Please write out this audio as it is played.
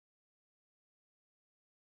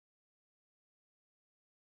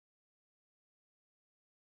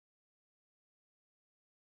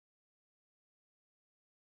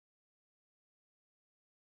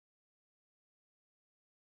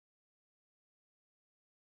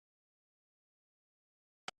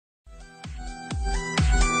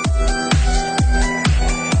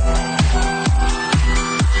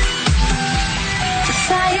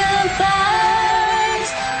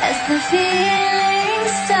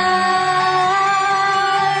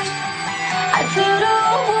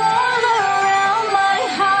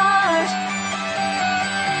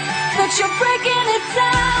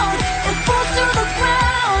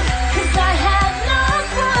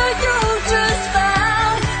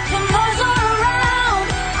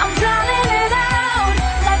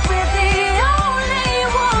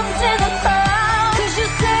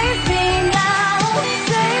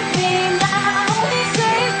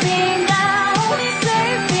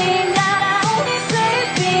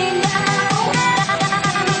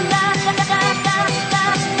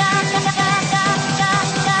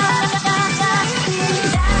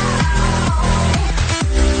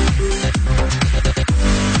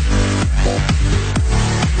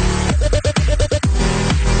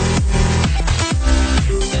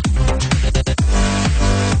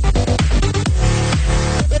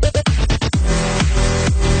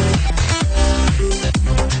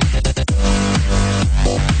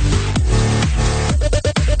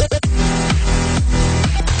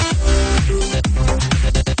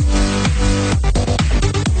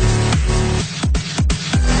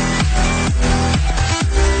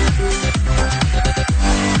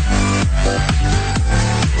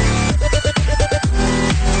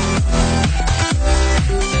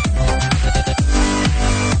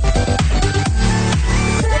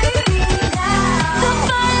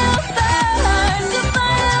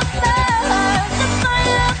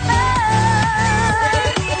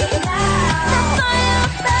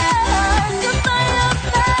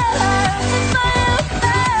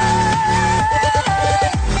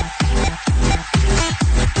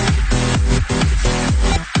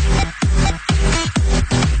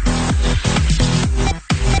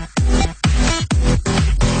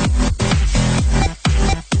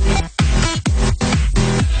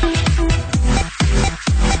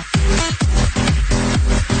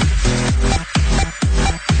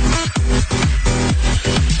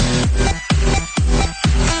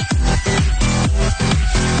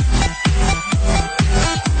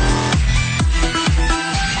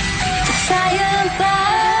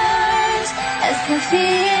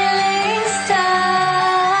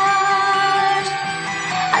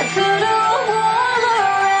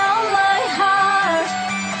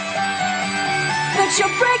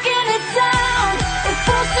breaking it down, it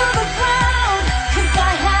falls to the ground. 'Cause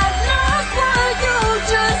I have lost what you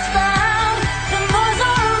just found. The noise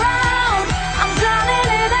all around, I'm drowning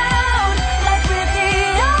it out, like we're the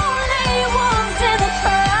only ones in the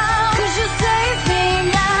crowd. 'Cause you save me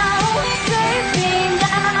now, save me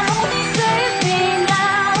now, save me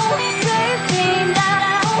now, save me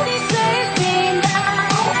now, save me now.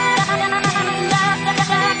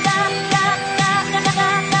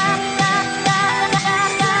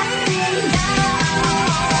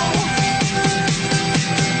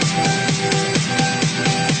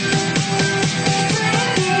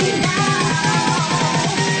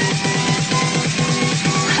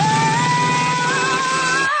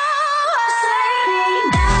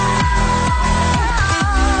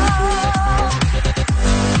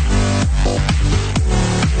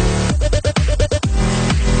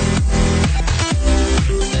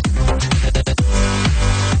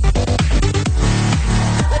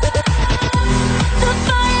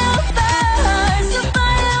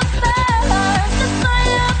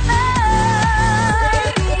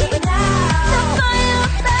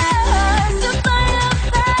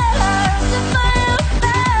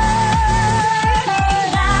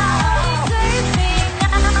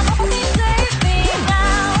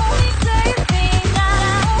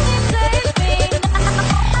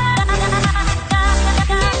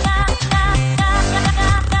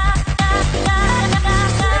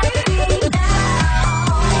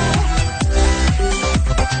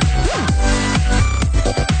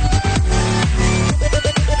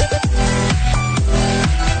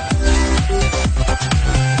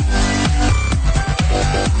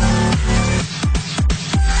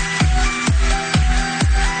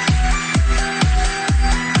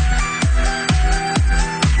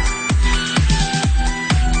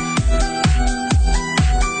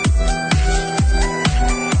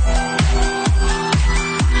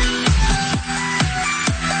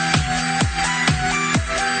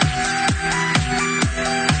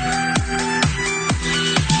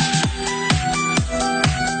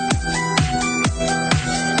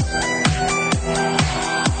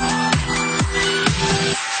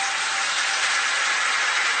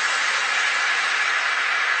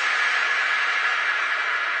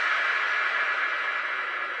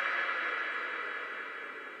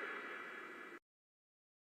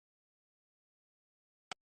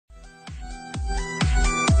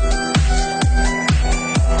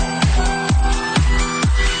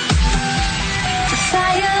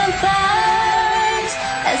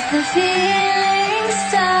 The feeling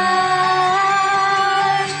starts.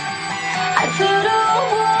 I put a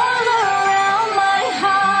wall around my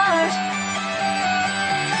heart,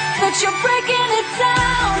 but you're breaking it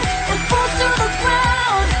down. It falls to the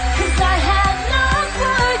ground. 'Cause I have lost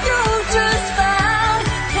what you just found.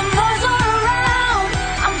 The noise all around,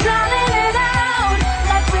 I'm drowning it out,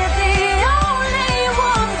 like we're the only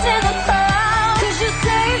ones in the crowd. 'Cause you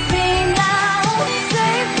save me now,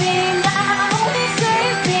 save me now,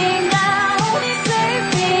 save me now, save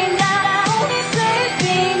me now, save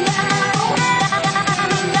me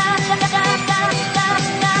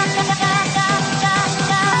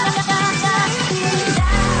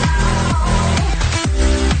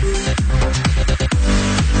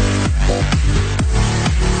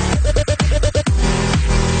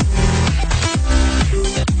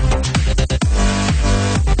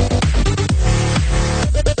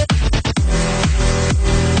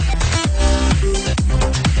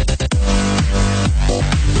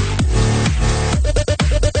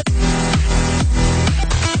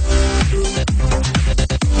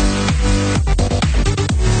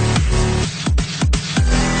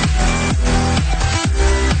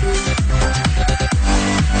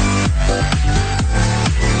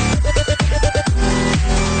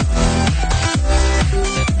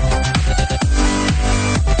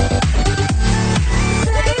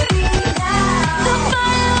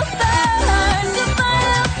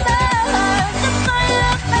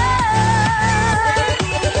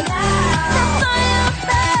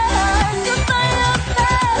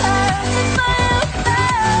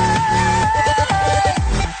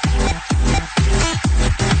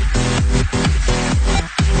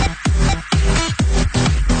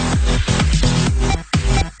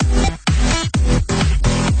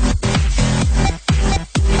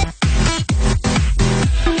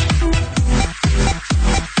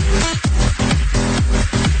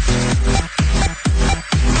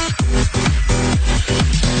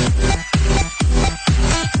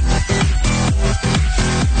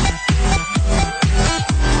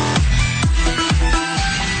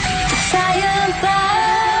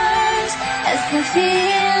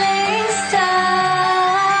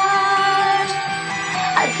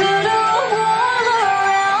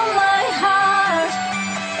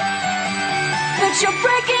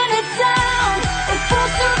breaking it down.